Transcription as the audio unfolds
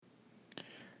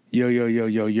Yo, yo, yo,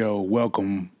 yo, yo,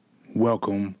 welcome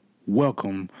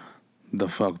the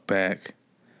fuck back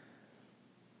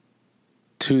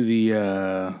to the,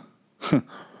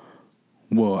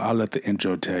 well, I'll let the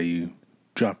intro tell you.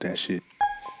 Drop that shit.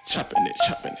 Chopping it.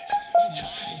 Chopping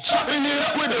it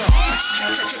up with the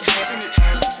homies.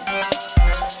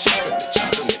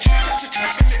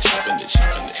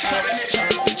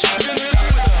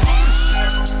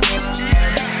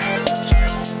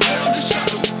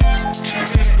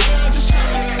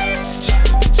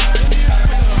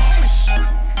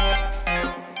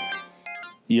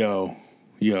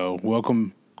 Yo,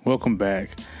 welcome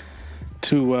back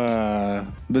to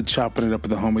the Chopping It Up with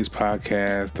the Homies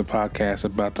podcast, the podcast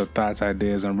about the thoughts,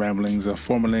 ideas, and ramblings of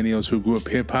former millennials who grew up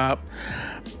hip-hop.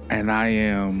 And I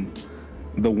am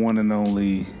the one and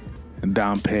only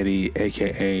Dom Petty,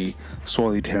 a.k.a.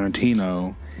 Swolley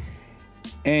Tarantino.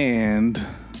 And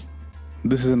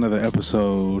this is another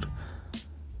episode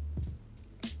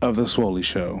of The Swolley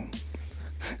Show,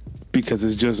 because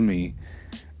it's just me.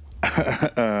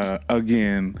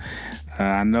 Again,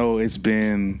 I know it's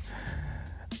been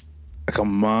like a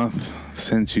month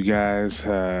since you guys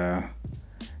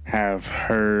have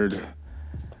heard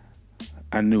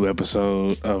a new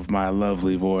episode of my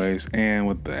lovely voice,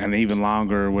 and even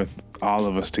longer with all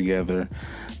of us together.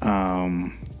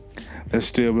 They've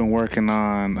still been working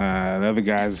on the other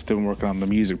guys have still been working on the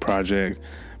music project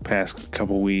past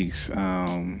couple weeks.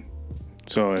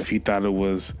 So if you thought it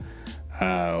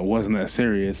wasn't that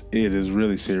serious, it is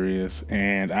really serious.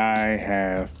 And I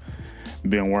have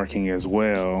been working as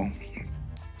well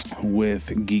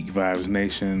with Geek Vibes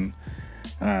Nation,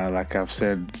 like I've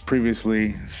said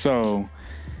previously. So,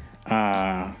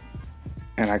 and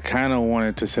I kind of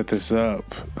wanted to set this up.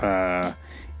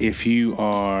 If you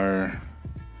are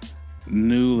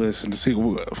new listeners,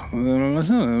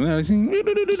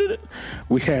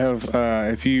 we have,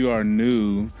 if you are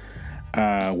new,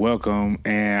 welcome.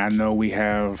 And I know we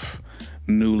have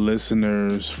new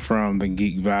listeners from the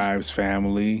Geek Vibes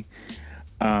family.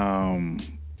 That,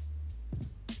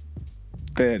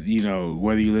 you know,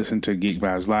 whether you listen to Geek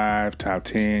Vibes Live, Top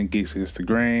 10, Geeks Against the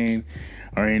Grain,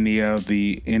 or any of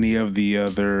the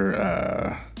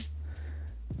other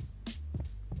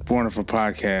wonderful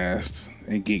podcasts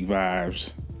in Geek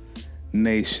Vibes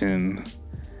Nation,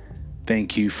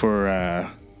 thank you for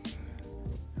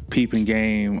peeping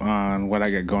game on what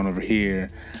I got going over here.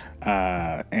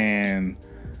 And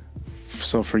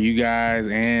so for you guys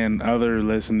and other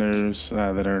listeners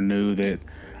that are new, that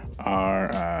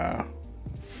are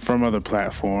from other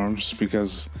platforms,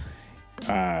 because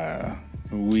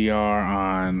we are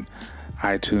on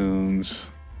iTunes,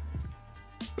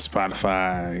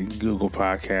 Spotify, Google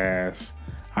Podcasts,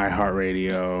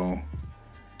 iHeartRadio,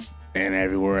 and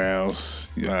everywhere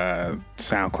else,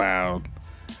 SoundCloud.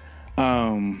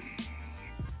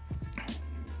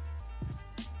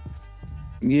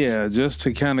 Yeah, just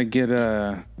to kind of get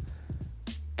to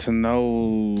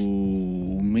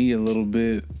know me a little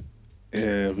bit.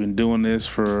 I've been doing this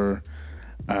for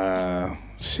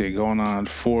going on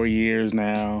 4 years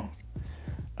now.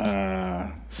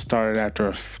 Started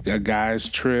after a guy's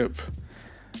trip.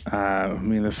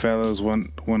 Me and the fellas went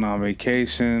on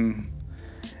vacation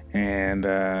and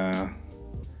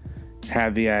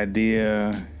had the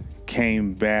idea,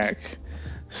 came back,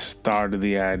 started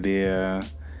the idea,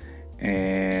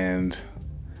 and,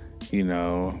 you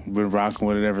know, been rocking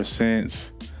with it ever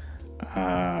since.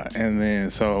 And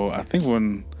then, so I think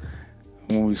when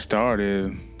we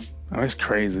started, it's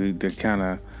crazy the kind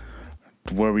of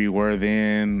where we were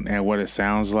then and what it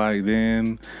sounds like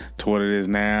then to what it is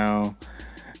now.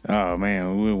 Oh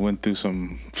man, we went through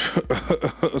some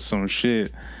some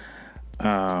shit.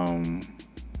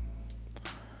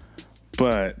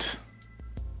 But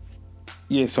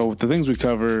yeah, so the things we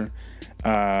cover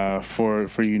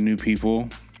for you new people,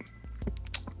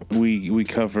 we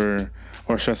cover,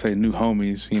 or should I say new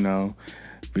homies, you know,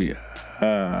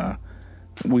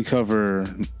 we cover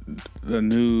the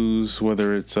news,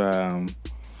 whether it's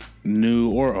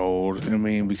new or old. I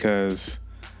mean, because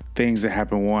things that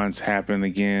happen once happen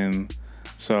again.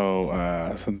 So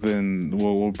then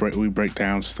we break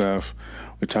down stuff.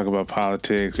 We talk about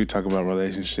politics. We talk about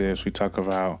relationships. We talk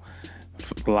about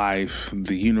life,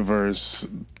 the universe,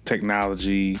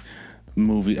 technology,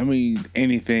 movie. I mean,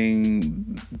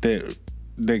 anything that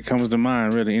comes to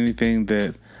mind, really. Anything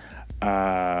that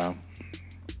I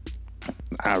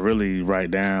really write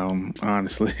down,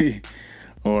 honestly,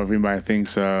 or if anybody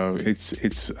thinks of.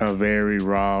 It's a very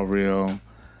raw, real,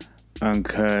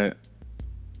 uncut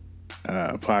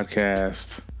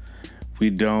podcast. We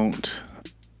don't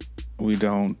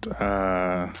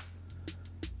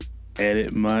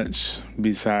edit much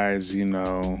besides, you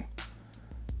know,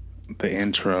 the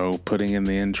intro, putting in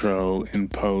the intro in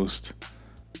post.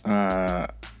 And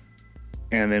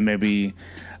then maybe,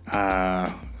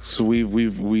 so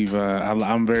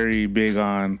I'm very big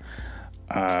on,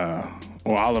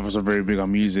 all of us are very big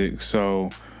on music. So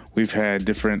we've had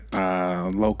different,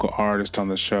 local artists on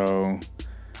the show.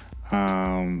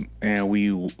 And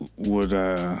we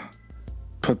would,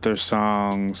 put their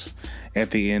songs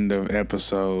at the end of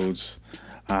episodes.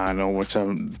 I know which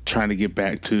I'm trying to get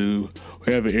back to.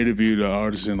 We haven't interviewed an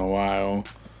artist in a while.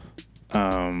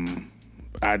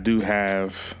 I do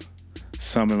have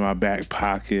some in my back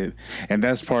pocket, and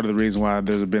that's part of the reason why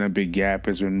there's been a big gap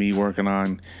has been me working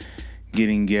on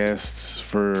getting guests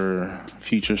for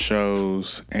future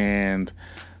shows, and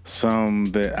some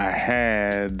that I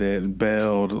had that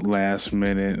bailed last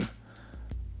minute.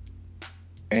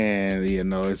 And, you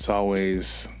know, it's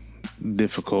always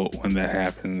difficult when that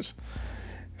happens.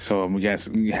 So it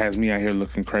has me out here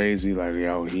looking crazy, like,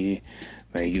 yo, maybe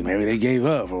they gave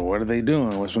up, or what are they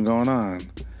doing? What's been going on?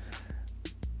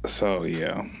 So,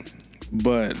 yeah.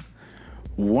 But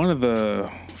one of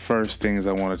the first things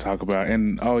I want to talk about,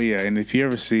 and if you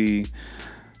ever see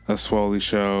a Swolley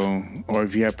show, or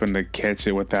if you happen to catch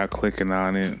it without clicking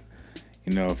on it,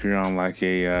 you know, if you're on like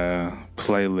a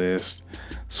playlist,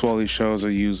 Swolley shows are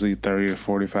usually 30 to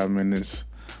 45 minutes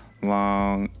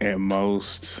long, at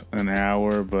most an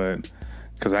hour, but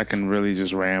because I can really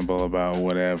just ramble about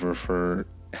whatever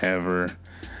forever.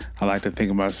 I like to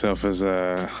think of myself as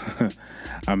a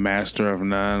master of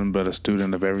none, but a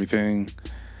student of everything.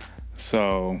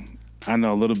 So I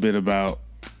know a little bit about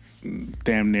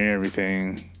damn near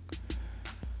everything.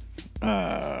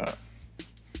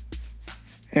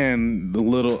 And a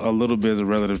little bit is a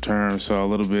relative term, so a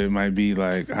little bit might be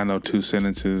like, I know 2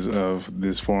 sentences of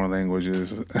this foreign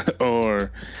languages,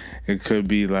 or it could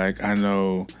be like, I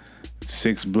know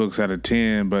 6 books out of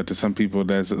 10, but to some people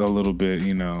that's a little bit,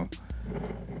 you know.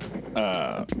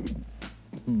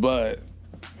 But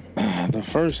the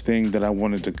first thing that I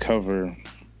wanted to cover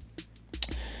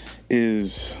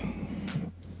is,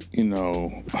 you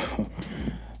know,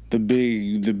 the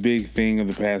big thing of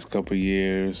the past couple of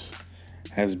years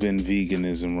has been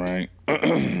veganism, right?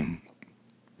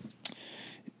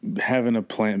 Having a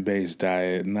plant-based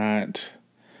diet,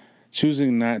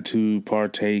 choosing not to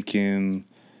partake in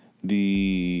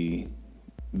the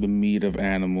meat of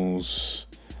animals,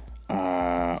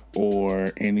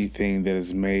 or anything that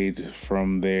is made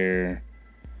from their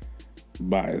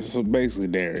bodies. So basically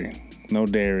dairy. No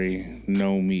dairy,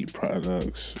 no meat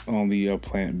products, only a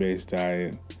plant-based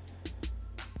diet.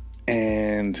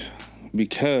 And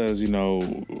because, you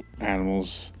know,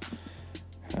 animals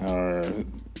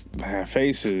have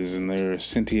faces and they're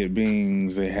sentient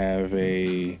beings, they have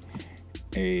a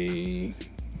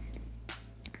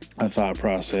thought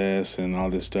process and all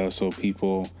this stuff, so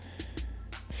people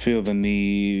feel the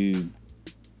need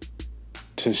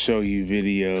to show you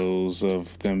videos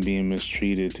of them being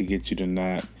mistreated to get you to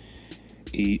not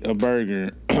eat a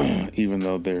burger, even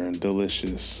though they're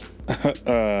delicious.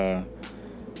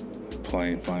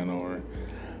 Plane flying over.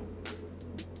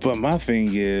 But my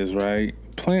thing is, right,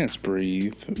 plants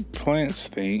breathe, plants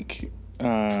think, you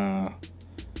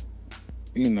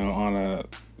know, on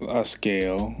a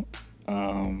scale.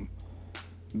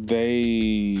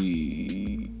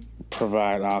 They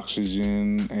provide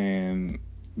oxygen and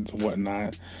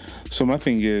whatnot. So my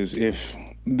thing is, if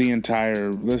the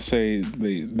entire, let's say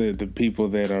the people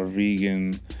that are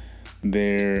vegan,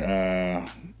 their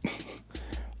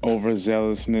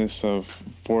overzealousness of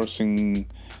forcing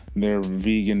their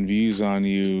vegan views on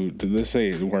you, let's say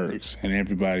it works and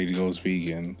everybody goes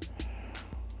vegan,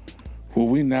 will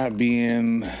we not be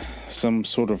in some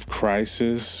sort of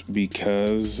crisis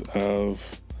because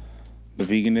of the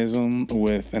veganism,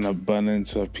 with an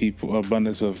abundance of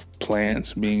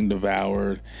plants being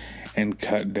devoured and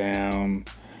cut down?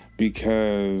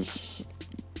 Because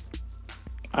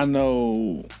I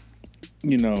know,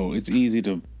 you know, it's easy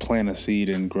to plant a seed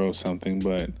and grow something,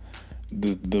 but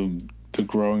the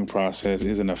growing process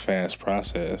isn't a fast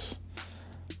process.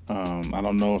 I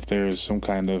don't know if there's some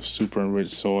kind of super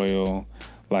enriched soil,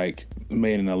 like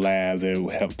made in a lab, that will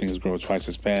help things grow twice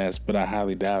as fast, but I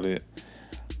highly doubt it.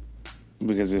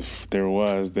 Because if there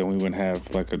was, then we wouldn't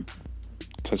have like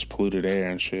such polluted air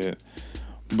and shit.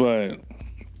 But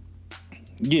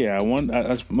yeah,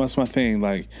 that's my thing.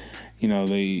 Like, you know,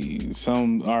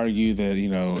 some argue that, you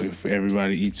know, if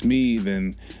everybody eats meat,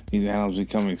 then these animals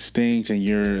become extinct, and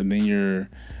you're,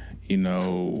 you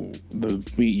know, the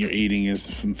meat you're eating is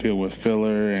filled with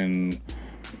filler and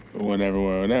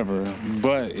whatever.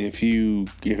 But if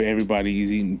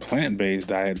everybody's eating plant-based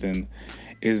diet, then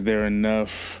is there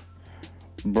enough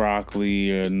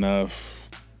broccoli or enough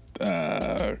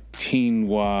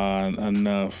quinoa,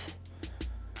 enough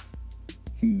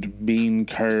bean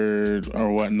curd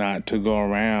or whatnot to go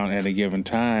around at a given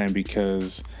time?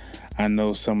 Because I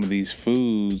know some of these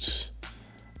foods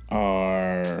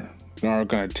are going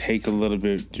to take a little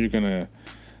bit.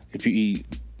 If you eat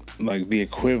like the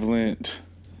equivalent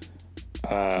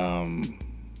to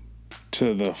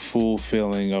the full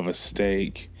filling of a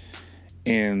steak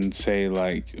in, say,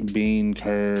 like bean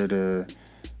curd or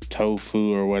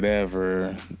tofu or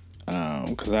whatever,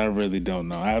 because I really don't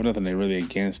know. I have nothing really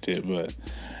against it, but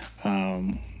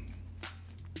I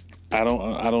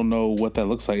don't know what that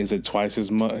looks like. Is it twice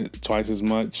as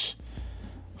much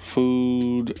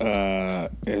food as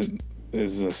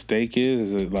a steak is?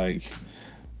 Is it like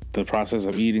the process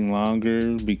of eating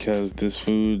longer because this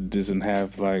food doesn't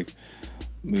have like,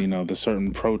 the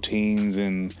certain proteins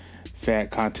and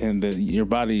fat content that your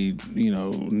body,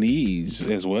 needs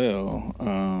as well.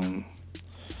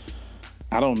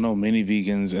 I don't know many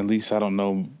vegans, at least I don't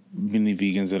know many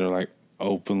vegans that are like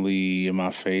openly in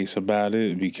my face about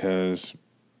it, because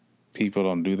people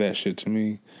don't do that shit to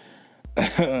me.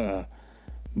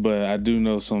 But I do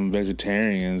know some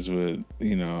vegetarians and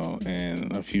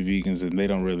a few vegans, and they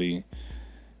don't really,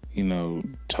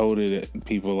 tote it at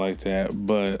people like that.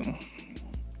 But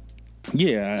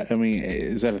yeah, I mean,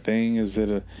 is that a thing?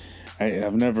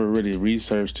 I've never really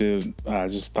researched it. I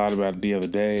just thought about it the other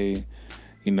day.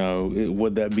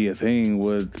 Would that be a thing?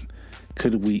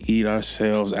 Could we eat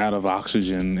ourselves out of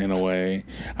oxygen in a way?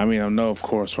 I mean, I know, of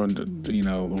course, we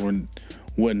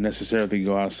wouldn't necessarily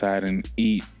go outside and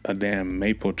eat a damn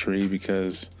maple tree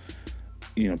because,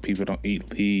 people don't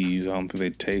eat leaves. I don't think they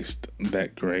taste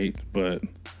that great, but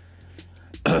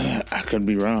I could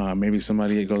be wrong. Maybe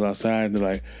somebody goes outside and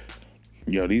they're like,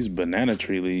 yo, these banana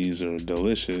tree leaves are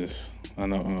delicious. I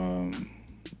know.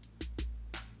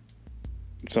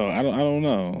 So I don't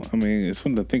know. I mean, it's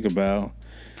something to think about.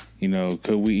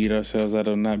 Could we eat ourselves out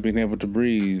of not being able to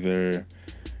breathe, or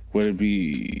would it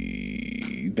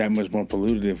be that much more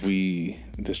polluted if we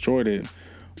destroyed it?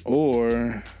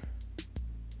 Or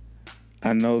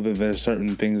I know that there's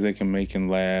certain things they can make in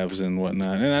labs and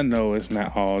whatnot, and I know it's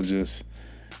not all just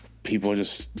people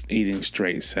just eating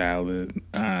straight salad.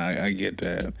 I get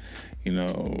that.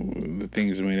 The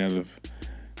things made out of,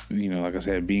 like I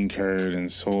said, bean curd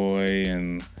and soy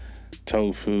and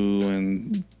tofu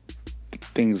and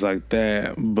things like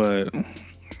that. But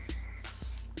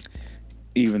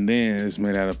even then, it's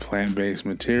made out of plant-based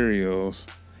materials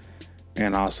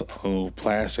and also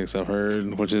plastics, I've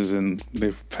heard,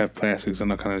 they have plastics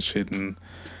and all kind of shit and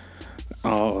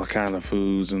all kind of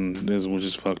foods, and this which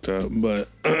is fucked up. But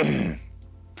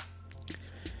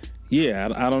yeah,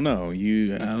 I don't know.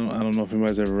 I don't know if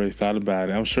anybody's ever really thought about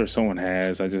it. I'm sure someone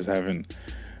has. I just haven't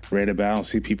read about it. I don't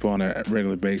see people on a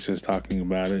regular basis talking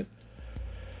about it,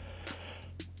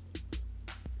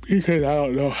 because I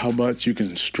don't know how much you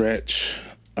can stretch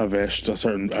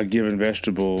a given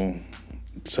vegetable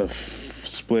to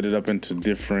split it up into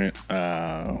different.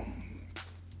 How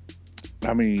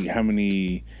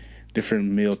many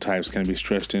different meal types can be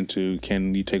stretched into?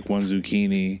 Can you take one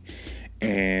zucchini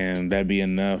and that be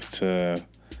enough to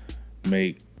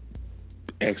make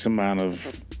X amount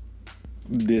of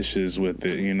dishes with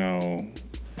it?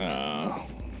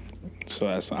 So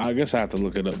I guess I have to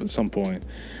look it up at some point.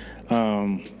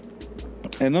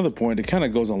 Another point that kind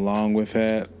of goes along with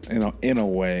that, in a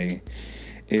way,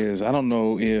 is I don't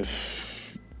know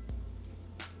if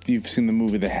you've seen the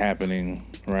movie The Happening,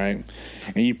 right?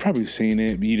 And you've probably seen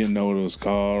it, but you didn't know what it was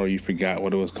called, or you forgot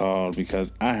what it was called,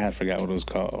 because I had forgot what it was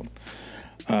called.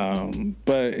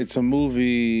 But it's a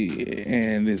movie,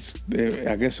 and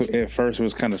I guess at first it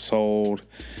was kind of sold.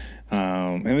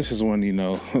 And this is when,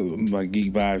 my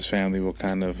Geek Vibes family will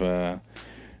kind of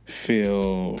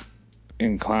feel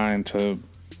inclined to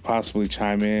possibly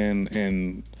chime in,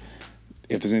 and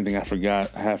if there's anything I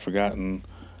have forgotten.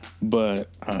 But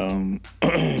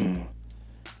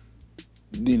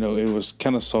it was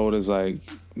kind of sold as like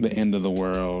the end of the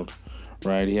world,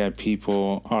 right? He had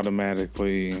people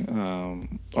automatically,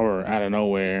 or out of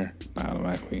nowhere, not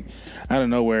automatically, out of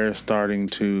nowhere, starting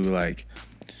to like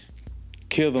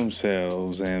kill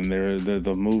themselves, and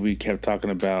the movie kept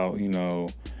talking about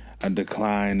a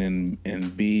decline in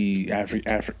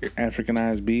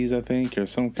Africanized bees, I think, or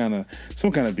some kind of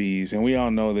bees. And we all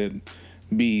know that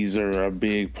bees are a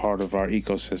big part of our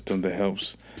ecosystem that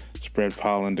helps spread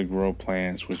pollen to grow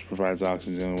plants, which provides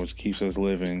oxygen, which keeps us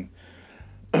living.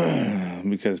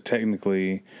 Because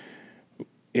technically,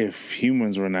 if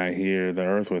humans were not here, the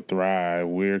Earth would thrive.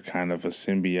 We're kind of a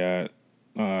symbiote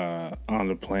on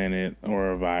the planet,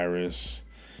 or a virus,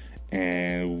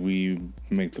 and we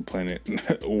make the planet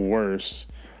worse.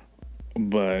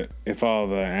 But if all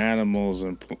the animals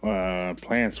and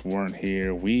plants weren't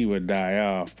here, we would die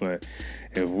off. But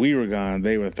if we were gone,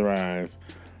 they would thrive.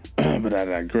 But I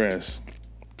digress.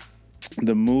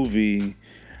 The movie,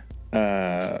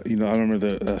 I remember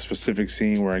the specific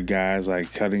scene where a guy's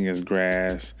like cutting his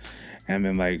grass and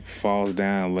then like falls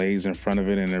down, lays in front of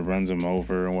it, and it runs him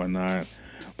over and whatnot.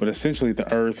 But essentially,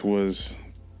 the Earth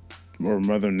or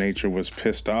Mother Nature was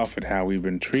pissed off at how we've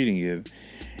been treating it.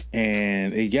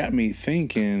 And it got me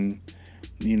thinking,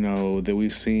 that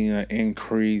we've seen an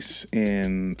increase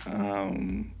in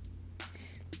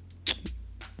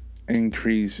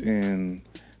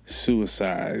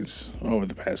suicides over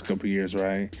the past couple of years,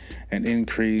 right? An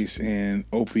increase in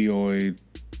opioid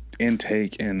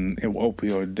intake and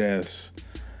opioid deaths.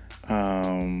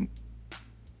 An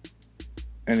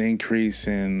increase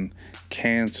in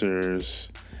cancers,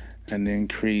 an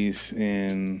increase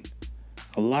in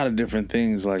a lot of different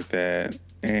things like that,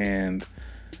 and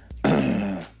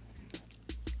an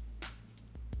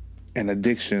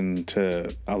addiction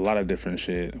to a lot of different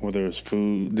shit, whether it's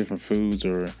different foods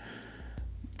or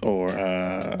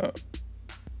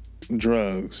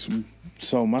drugs.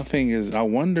 So my thing is, I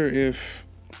wonder if,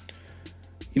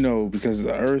 because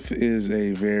the Earth is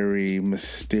a very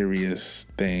mysterious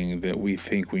thing that we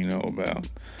think we know about,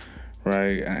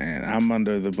 right? And I'm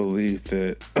under the belief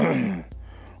that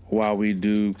while we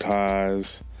do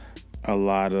cause a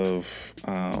lot of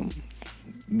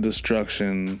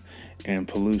destruction and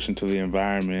pollution to the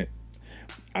environment,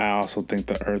 I also think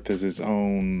the Earth is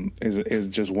is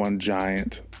just one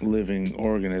giant living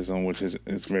organism, which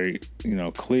is very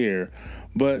clear,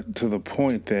 but to the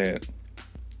point that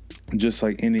just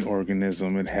like any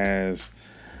organism, it has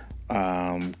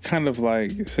kind of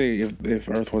like, say if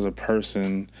Earth was a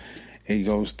person, it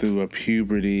goes through a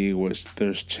puberty, which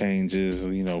there's changes,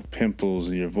 pimples,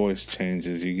 your voice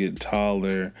changes, you get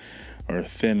taller or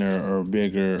thinner or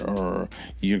bigger, or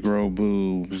you grow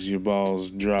boobs, your balls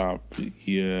drop,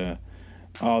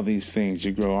 all these things,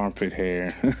 you grow armpit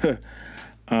hair.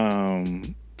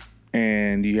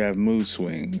 And you have mood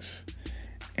swings.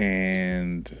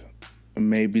 And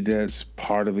maybe that's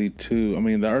partly too,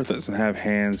 the Earth doesn't have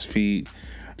hands, feet,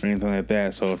 or anything like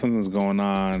that. So if something's going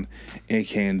on, it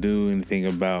can't do anything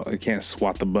it can't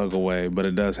swat the bug away, but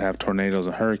it does have tornadoes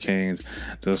and hurricanes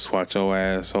to swat your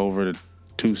ass over the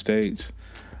 2 states.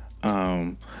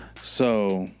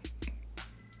 So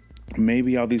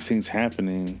maybe all these things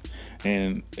happening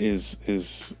and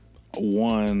is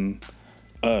one,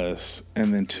 us,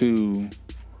 and then 2,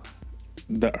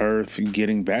 the Earth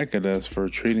getting back at us for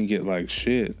treating it like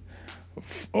shit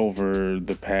over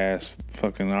the past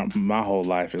my whole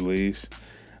life, at least.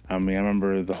 I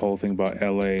remember the whole thing about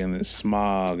LA and the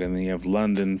smog, and then you have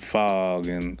London fog,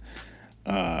 and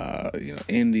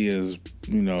India's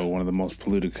one of the most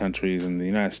polluted countries, and the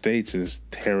United States is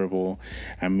terrible.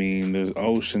 There's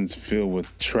oceans filled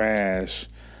with trash,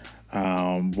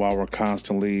 while we're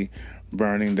constantly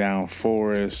burning down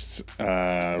forests,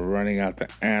 running out the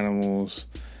animals,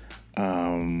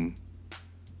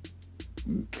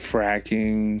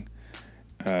 fracking,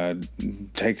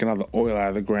 taking all the oil out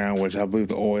of the ground, which I believe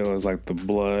the oil is like the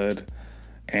blood.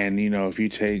 And, if you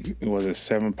take,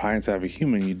 7 pints out of a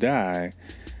human, you die.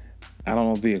 I don't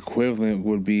know if the equivalent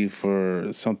would be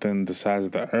for something the size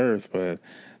of the Earth, but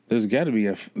there's got to be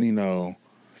at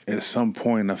some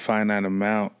point, a finite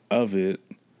amount of it,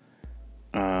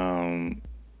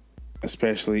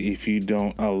 especially if you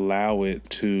don't allow it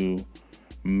to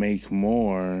make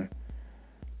more.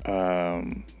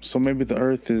 So maybe the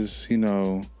Earth is,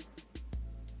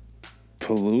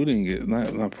 polluting it,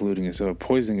 not polluting itself,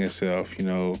 poisoning itself,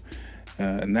 not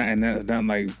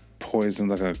like poison,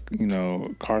 like a,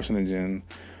 carcinogen,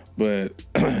 but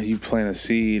you plant a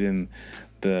seed and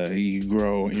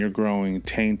you're growing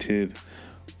tainted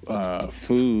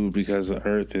food because the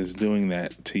Earth is doing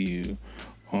that to you.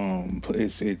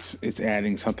 It's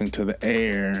adding something to the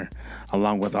air,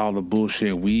 along with all the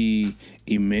bullshit we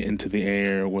emit into the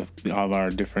air with all our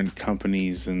different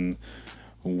companies and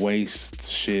waste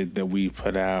shit that we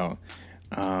put out.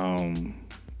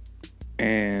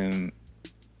 And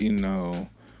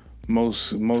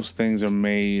most things are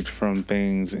made from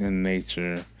things in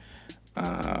nature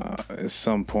at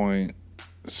some point.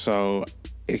 So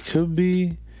it could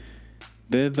be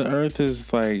that the Earth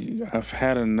is like, I've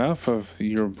had enough of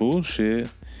your bullshit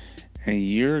and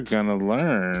you're gonna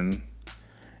learn.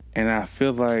 And I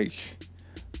feel like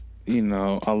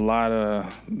a lot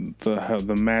of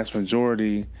the mass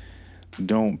majority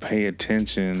don't pay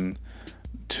attention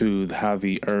to how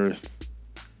the Earth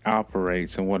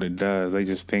operates and what it does. They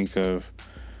just think of,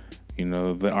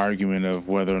 the argument of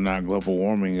whether or not global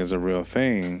warming is a real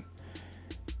thing.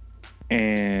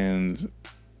 And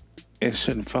it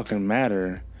shouldn't fucking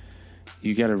matter.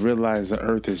 You got to realize the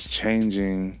Earth is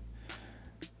changing.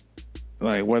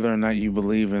 Like, whether or not you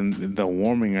believe in the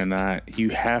warming or not, you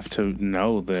have to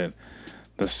know that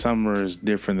the summer is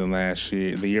different than last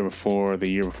year, the year before, the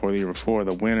year before, the year before.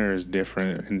 The winter is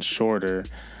different and shorter,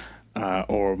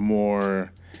 or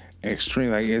more extreme.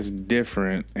 Like, it's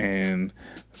different, and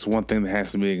it's one thing that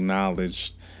has to be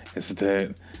acknowledged is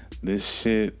that this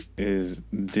shit is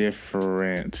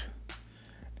different.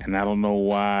 And I don't know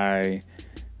why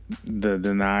the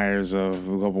deniers of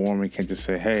global warming can't just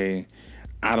say, hey,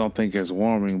 I don't think it's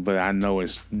warming, but I know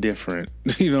it's different.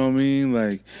 You know what I mean?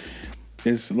 Like,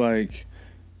 it's like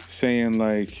saying,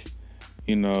 like,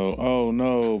 oh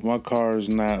no, my car's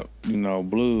not,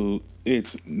 blue,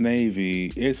 it's navy.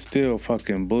 It's still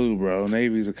fucking blue, bro.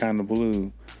 Navy's a kind of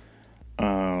blue.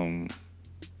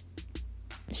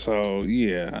 So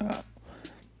yeah,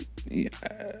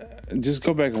 just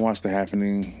go back and watch The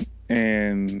Happening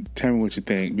and tell me what you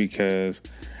think, because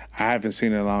I haven't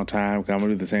seen it in a long time. I'm gonna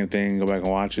do the same thing, go back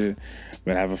and watch it,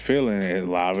 but I have a feeling a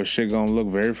lot of this shit gonna look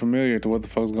very familiar to what the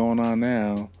fuck's going on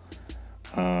now.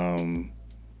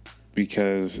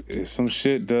 Because if some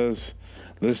shit does,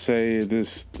 let's say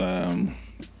this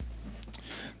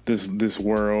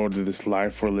world, this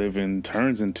life we're living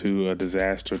turns into a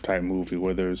disaster type movie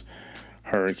where there's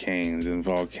hurricanes and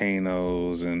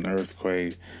volcanoes and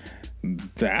earthquakes,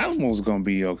 the animals gonna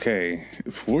be okay.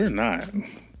 If we're not,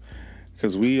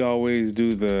 because we always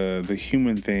do the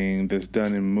human thing that's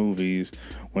done in movies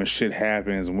when shit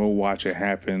happens, and we'll watch it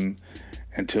happen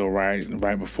until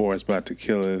right before it's about to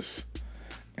kill us,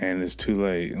 and it's too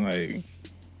late. Like,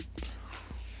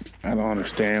 I don't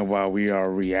understand why we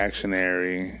are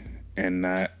reactionary and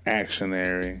not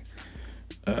actionary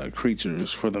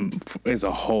creatures for them as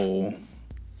a whole.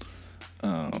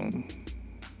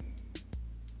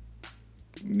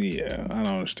 Yeah, I don't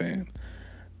understand.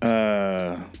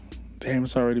 Damn,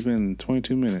 it's already been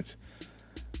 22 minutes.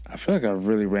 I feel like I've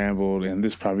really rambled, and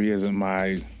this probably isn't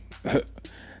my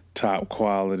top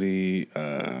quality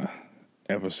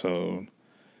episode.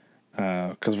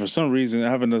 Because for some reason,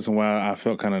 I haven't done this in a while, I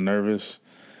felt kind of nervous,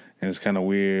 and it's kind of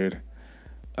weird.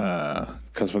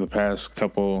 Because for the past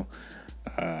couple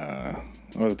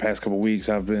weeks,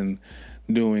 I've been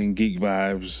doing Geek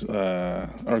Vibes,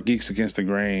 or Geeks Against the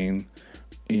Grain,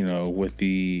 with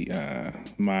the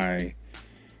my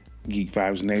Geek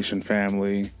Vibes Nation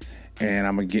family, and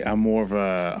I'm on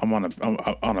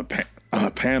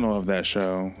a panel of that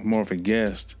show, more of a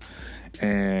guest,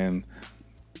 and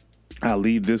I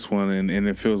lead this one, and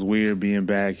it feels weird being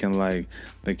back in like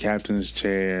the captain's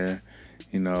chair.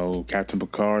 Captain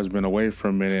Picard's been away for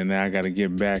a minute, and now I got to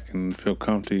get back and feel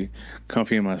comfy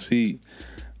in my seat.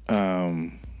 But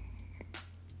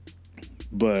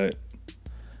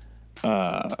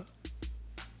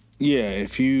yeah,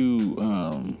 if you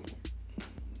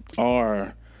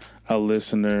are a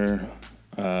listener,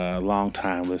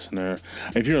 long-time listener,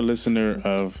 if you're a listener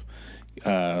of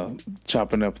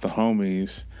Chopping Up the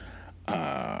Homies,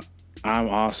 I'm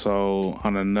also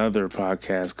on another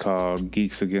podcast called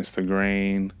Geeks Against the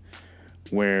Grain,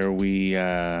 where we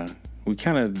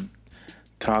kind of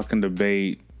talk and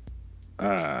debate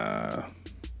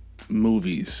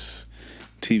movies,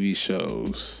 TV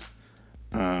shows,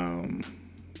 and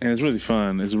it's really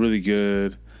fun. It's really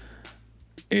good.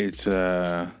 It's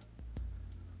just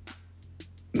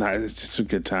a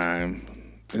good time.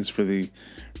 It's really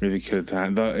good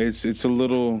time. It's a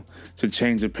little to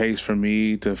change the pace for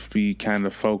me to be kind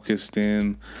of focused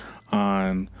in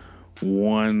on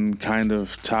one kind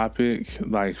of topic,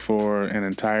 like for an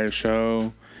entire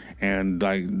show, and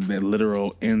like the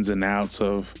literal ins and outs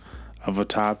of a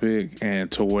topic,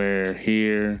 and to where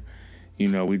here,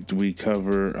 we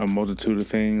cover a multitude of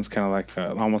things, kind of like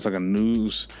almost like a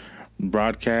news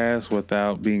broadcast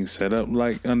without being set up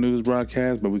like a news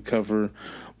broadcast, but we cover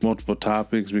multiple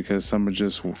topics because some are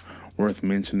just worth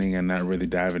mentioning and not really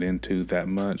diving into that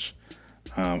much,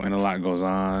 and a lot goes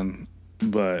on,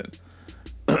 but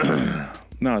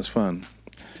no, it's fun.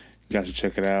 You guys should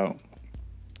check it out.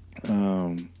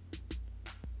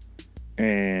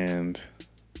 And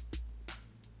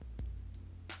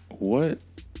what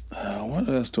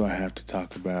else do I have to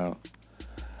talk about?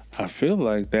 I feel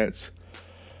like that's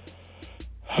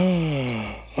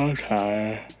I'm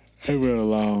tired. It's been a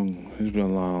long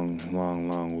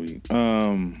week.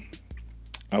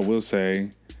 I will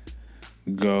say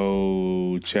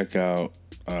go check out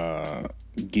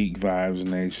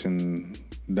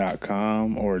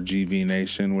geekvibesnation.com or GV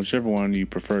Nation, whichever one you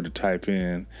prefer to type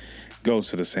in, goes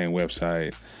to the same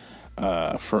website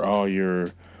for all your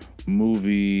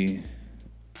movie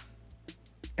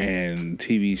and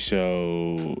TV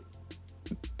show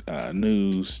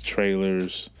news,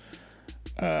 trailers,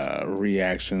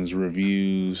 reactions,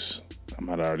 reviews. I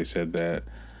might have already said that.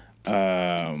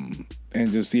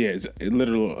 And just it's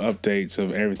literal updates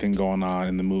of everything going on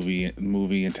in the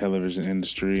movie and television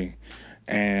industry,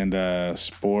 and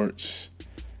sports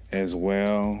as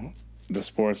well. The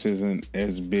sports isn't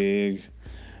as big,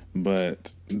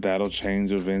 but that'll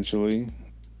change eventually.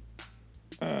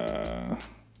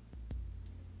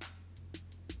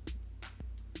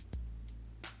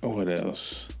 What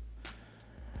else?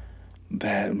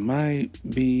 That might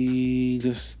be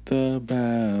just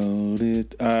about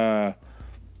it.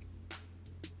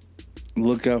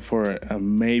 Look out for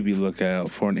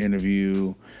an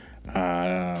interview.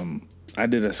 I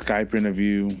did a Skype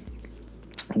interview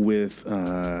with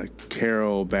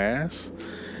Carol Bass.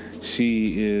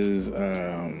 She is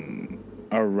a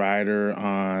writer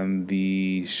on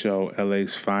the show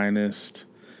LA's Finest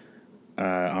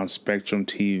on Spectrum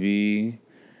TV,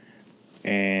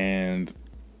 and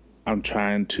I'm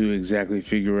trying to exactly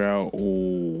figure out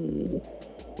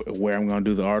where I'm going to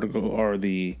do the article or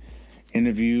the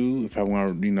interview. If I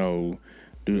want to,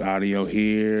 do audio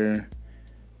here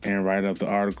and write up the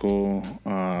article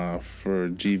for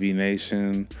GV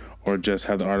Nation, or just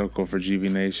have the article for GV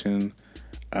Nation.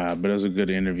 But it was a good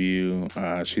interview.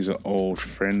 She's an old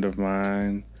friend of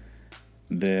mine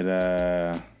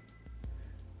that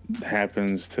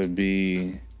happens to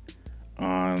be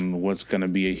on what's going to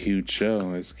be a huge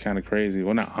show. It's kind of crazy.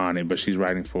 Well, not on it, but she's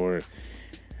writing for it.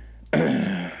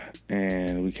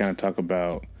 And we kind of talk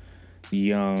about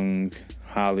young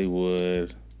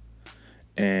Hollywood,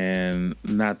 and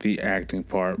not the acting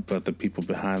part, but the people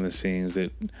behind the scenes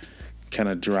that kind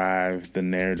of drive the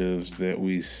narratives that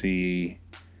we see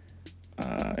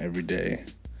every day.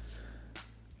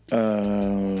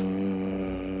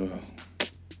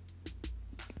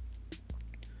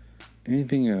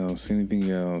 Anything else?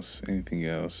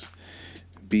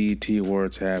 BET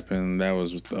Awards happened. That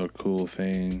was a cool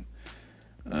thing.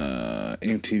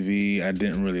 MTV, I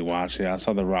didn't really watch it. I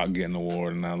saw The Rock get an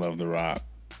award, and I love The Rock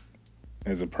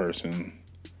as a person.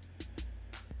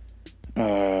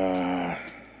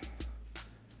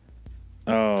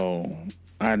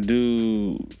 I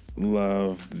do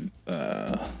love.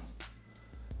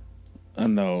 I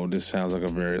know this sounds like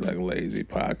a very lazy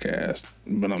podcast,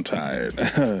 but I'm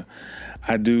tired.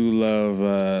 I do love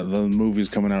the movies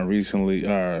coming out recently,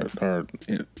 or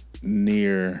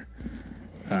near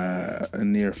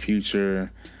future.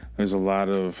 There's a lot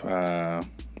of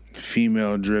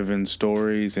female-driven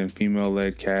stories and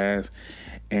female-led cast,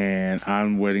 and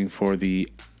I'm waiting for the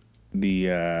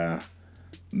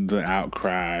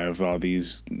outcry of all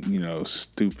these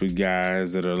stupid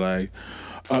guys that are like,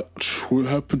 what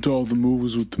happened to all the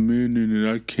movies with the men in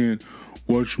it? I can't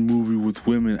watch a movie with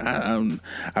women.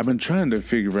 I've been trying to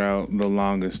figure out the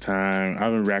longest time.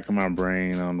 I've been racking my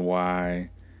brain on why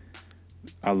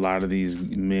a lot of these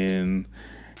men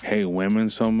hate women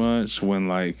so much, when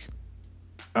I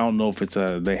don't know if it's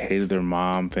they hated their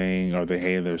mom thing or they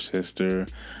hated their sister,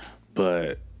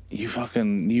 but you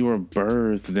were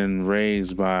birthed and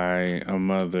raised by a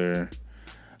mother,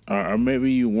 or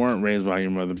maybe you weren't raised by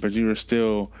your mother, but you were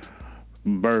still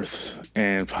birthed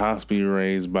and possibly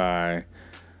raised by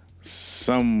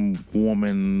some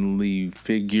womanly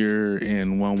figure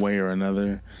in one way or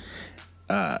another.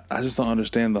 I just don't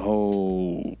understand the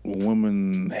whole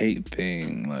woman hate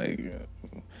thing.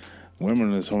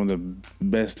 Women is one of the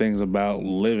best things about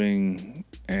living,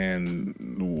 and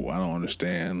I don't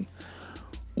understand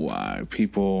why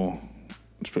people,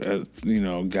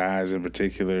 guys in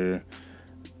particular,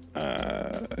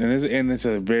 and it's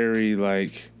a very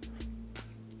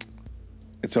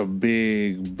it's a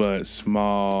big but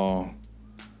small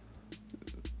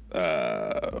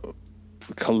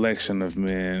collection of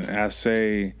men. I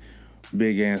say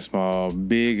big and small.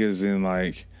 Big is in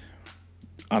on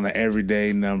an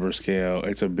everyday number scale,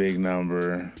 it's a big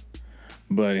number,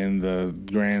 but in the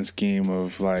grand scheme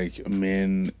of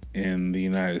men in the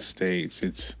United States,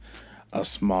 it's a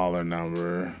smaller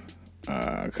number,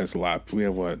 because we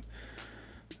have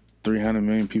 300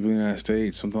 million people in the United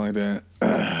States, something like that.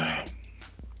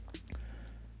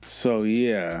 So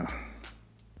yeah,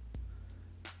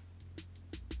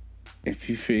 if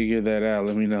you figure that out,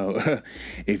 let me know.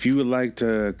 If you would like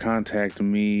to contact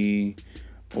me,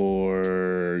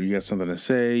 or you got something to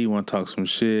say, you want to talk some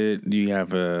shit, you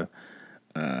have a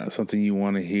something you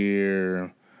want to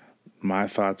hear my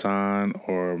thoughts on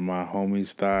or my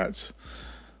homies' thoughts,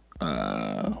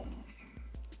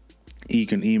 you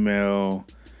can email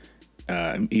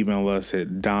us at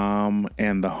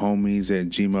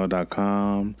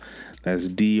domandthehomies@gmail.com. That's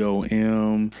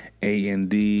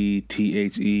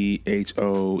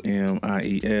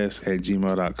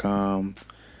DOMANDTHEHOMIES@gmail.com.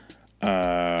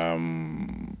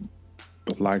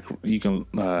 You can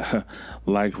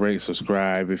like, rate,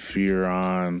 subscribe if you're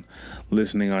on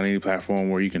listening on any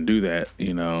platform where you can do that.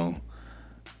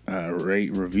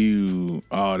 Rate, review,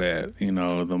 all that.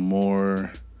 The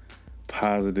more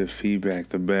positive feedback,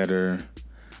 the better.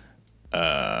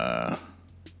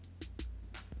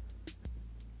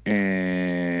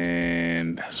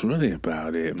 And that's really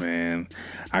about it, man.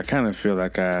 I kind of feel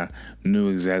like I knew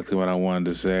exactly what I wanted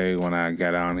to say when I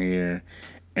got on here,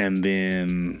 and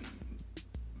then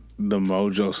the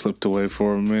mojo slipped away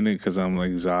for a minute because I'm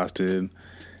exhausted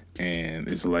and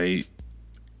it's late.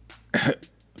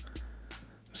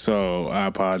 So I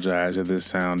apologize if this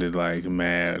sounded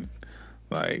mad,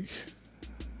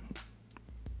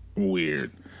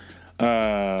 weird.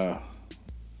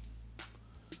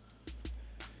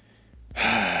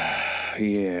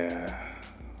 Yeah.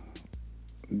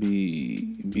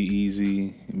 Be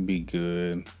easy, be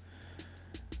good.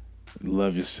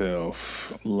 Love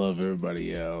yourself, love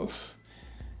everybody else.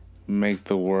 Make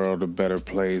the world a better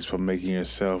place by making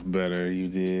yourself better, you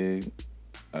dig?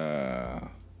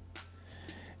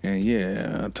 And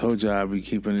yeah, I told you I'd be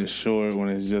keeping it short when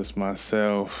it's just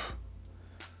myself.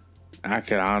 I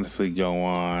could honestly go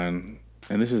on,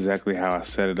 and this is exactly how I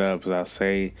set it up, is I'll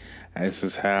say, this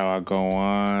is how I go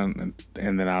on,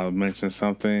 and then I'll mention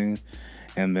something,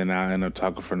 and then I'll end up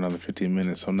talking for another 15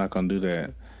 minutes, so I'm not going to do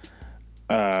that.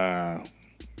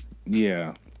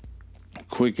 Yeah.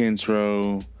 Quick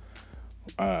intro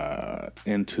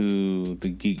into the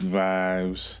Geek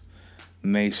Vibes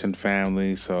Nation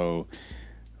family. So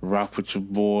rock with your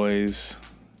boys,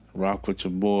 rock with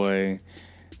your boy.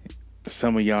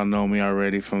 Some of y'all know me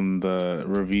already from the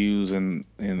reviews and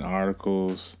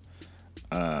articles.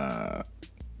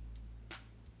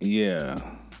 Yeah.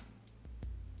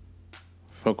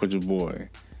 Fuck with your boy.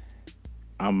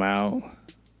 I'm out.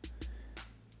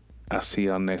 I'll see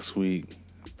y'all next week.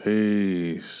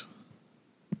 Peace.